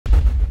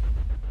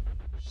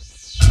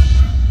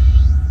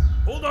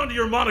Hold on to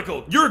your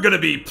monocle. You're gonna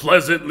be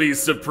pleasantly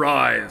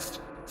surprised.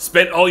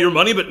 Spent all your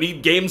money but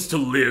need games to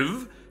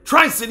live?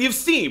 Try City of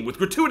Steam with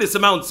gratuitous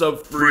amounts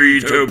of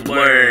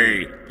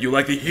free-to-play. You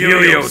like the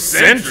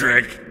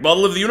heliocentric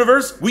model of the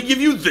universe? We give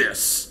you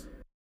this.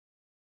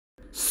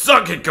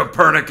 Suck it,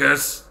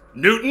 Copernicus.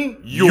 Newton,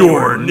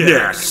 you're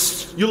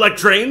next. You like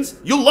trains?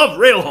 You'll love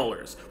rail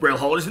haulers. Rail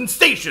haulers in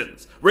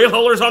stations. Rail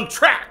haulers on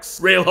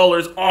tracks. Rail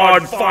haulers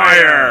on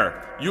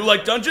fire. You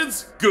like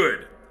dungeons?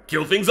 Good.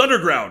 Kill things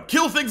underground.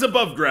 Kill things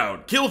above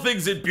ground. Kill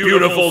things in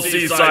beautiful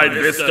seaside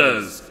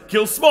vistas.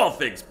 Kill small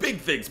things, big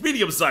things,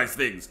 medium-sized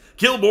things.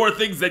 Kill more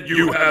things that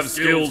you have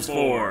skills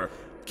for.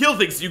 Kill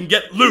things so you can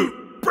get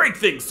loot. Break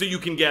things so you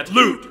can get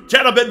loot.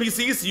 Chat up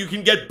NPCs so you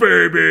can get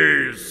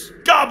babies.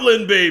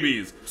 Goblin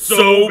babies.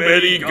 So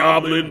many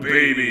goblin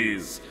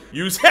babies.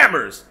 Use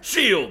hammers,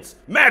 shields,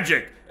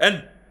 magic,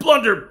 and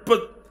giant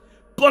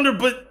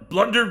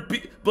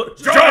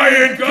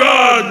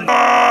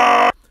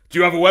guns. Do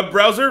you have a web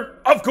browser?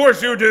 Of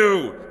course you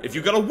do! If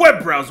you got a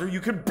web browser, you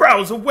can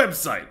browse a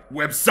website.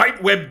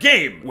 Website, web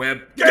game.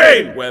 Web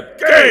game, web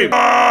game.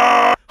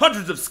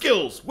 Hundreds of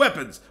skills,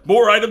 weapons,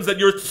 more items than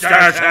your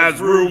stash has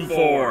room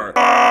for.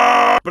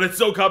 But it's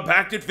so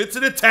compact it fits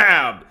in a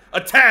tab. A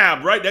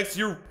tab right next to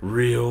your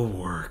real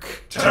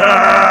work.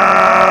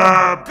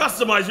 Tab!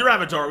 Customize your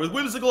avatar with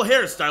whimsical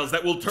hairstyles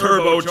that will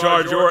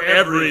turbocharge your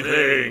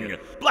everything.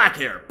 Black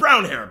hair,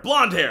 brown hair,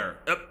 blonde hair.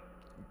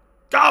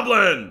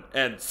 Goblin!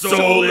 And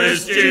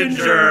Soulless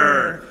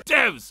Ginger!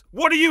 Devs,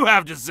 what do you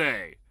have to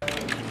say?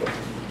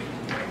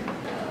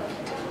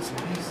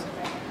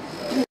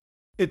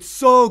 It's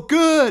so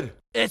good!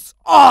 It's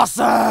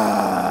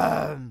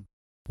awesome!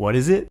 What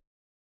is it?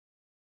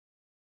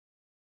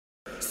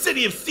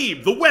 City of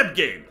Steam, the web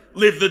game.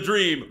 Live the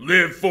dream.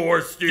 Live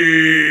for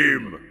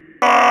Steam.